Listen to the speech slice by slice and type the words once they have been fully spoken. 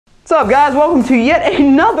What's up, guys? Welcome to yet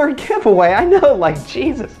another giveaway. I know, like,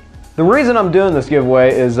 Jesus. The reason I'm doing this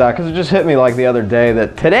giveaway is because it just hit me like the other day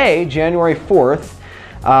that today, January 4th,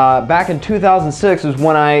 back in 2006 is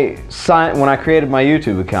when I created my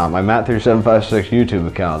YouTube account, my Matt3756 YouTube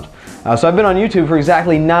account. So I've been on YouTube for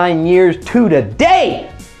exactly 9 years to the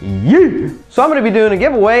day. Yeah. So I'm going to be doing a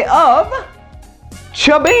giveaway of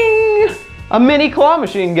Cha-bing! A mini claw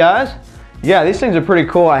machine, guys. Yeah, these things are pretty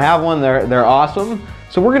cool. I have one. They're awesome.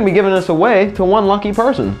 So we're going to be giving this away to one lucky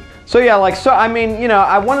person. So yeah, I mean, you know,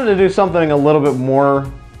 I wanted to do something a little bit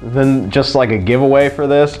more than just like a giveaway for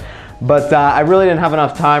this, but I really didn't have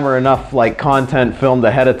enough time or enough like content filmed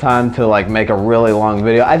ahead of time to like make a really long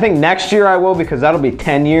video. I think next year I will, because that'll be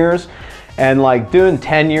 10 years. And like doing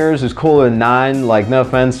 10 years is cooler than 9. Like, no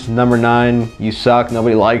offense, number 9, you suck,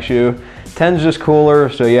 nobody likes you. 10's just cooler,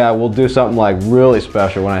 so yeah, we'll do something like really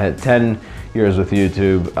special when I hit 10 years with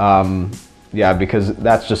YouTube. Yeah, because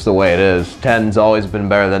that's just the way it is. 10's always been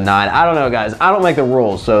better than 9. I don't know, guys. I don't make the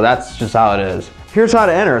rules, so that's just how it is. Here's how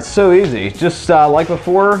to enter. It's so easy. Just like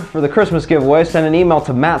before, for the Christmas giveaway, send an email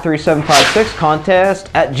to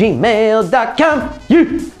matt3756contest@gmail.com.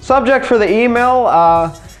 Yeah. Subject for the email,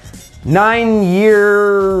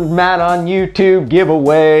 9-year Matt on YouTube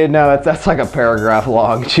giveaway. No, that's like a paragraph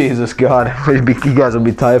long. Jesus God. You guys will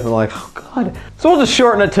be typing like, oh God. So we'll just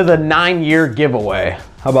shorten it to the 9-year giveaway.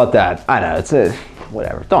 How about that? I know, it's a,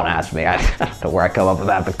 whatever. Don't ask me. I don't know where I come up with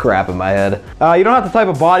that crap in my head. You don't have to type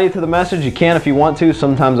a body to the message. You can if you want to.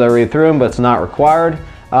 Sometimes I read through them, but it's not required.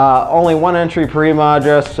 Only one entry per email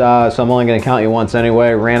address, so I'm only going to count you once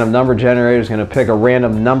anyway. Random number generator is going to pick a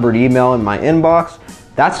random numbered email in my inbox.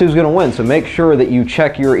 That's who's going to win, so make sure that you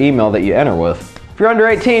check your email that you enter with. If you're under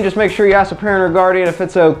 18, just make sure you ask a parent or guardian if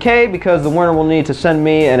it's okay, because the winner will need to send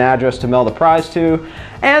me an address to mail the prize to,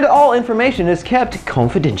 and all information is kept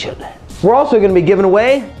confidential. We're also going to be giving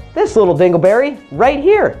away this little dingleberry right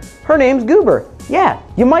here. Her name's Goober. Yeah,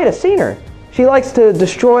 you might have seen her. She likes to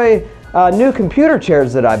destroy new computer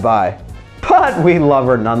chairs that I buy, but we love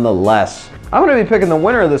her nonetheless. I'm going to be picking the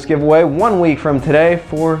winner of this giveaway 1 week from today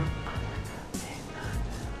for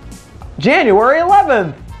January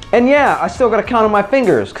 11th. And yeah, I still gotta count on my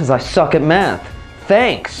fingers because I suck at math.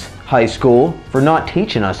 Thanks, high school, for not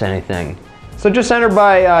teaching us anything. So just enter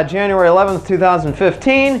by January 11th,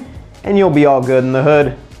 2015, and you'll be all good in the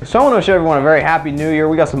hood. So I want to wish everyone a very happy new year.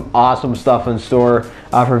 We got some awesome stuff in store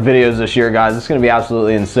for videos this year, guys. It's gonna be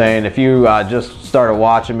absolutely insane. If you just started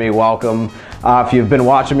watching me, welcome. If you've been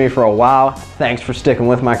watching me for a while, thanks for sticking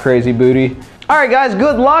with my crazy booty. All right, guys,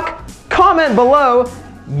 good luck. Comment below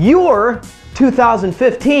your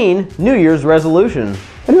 2015 New Year's resolution.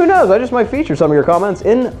 And who knows, I just might feature some of your comments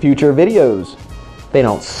in future videos. They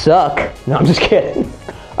don't suck. No, I'm just kidding.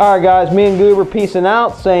 All right, guys, me and Goober peacing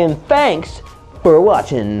out, saying thanks for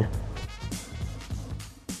watching.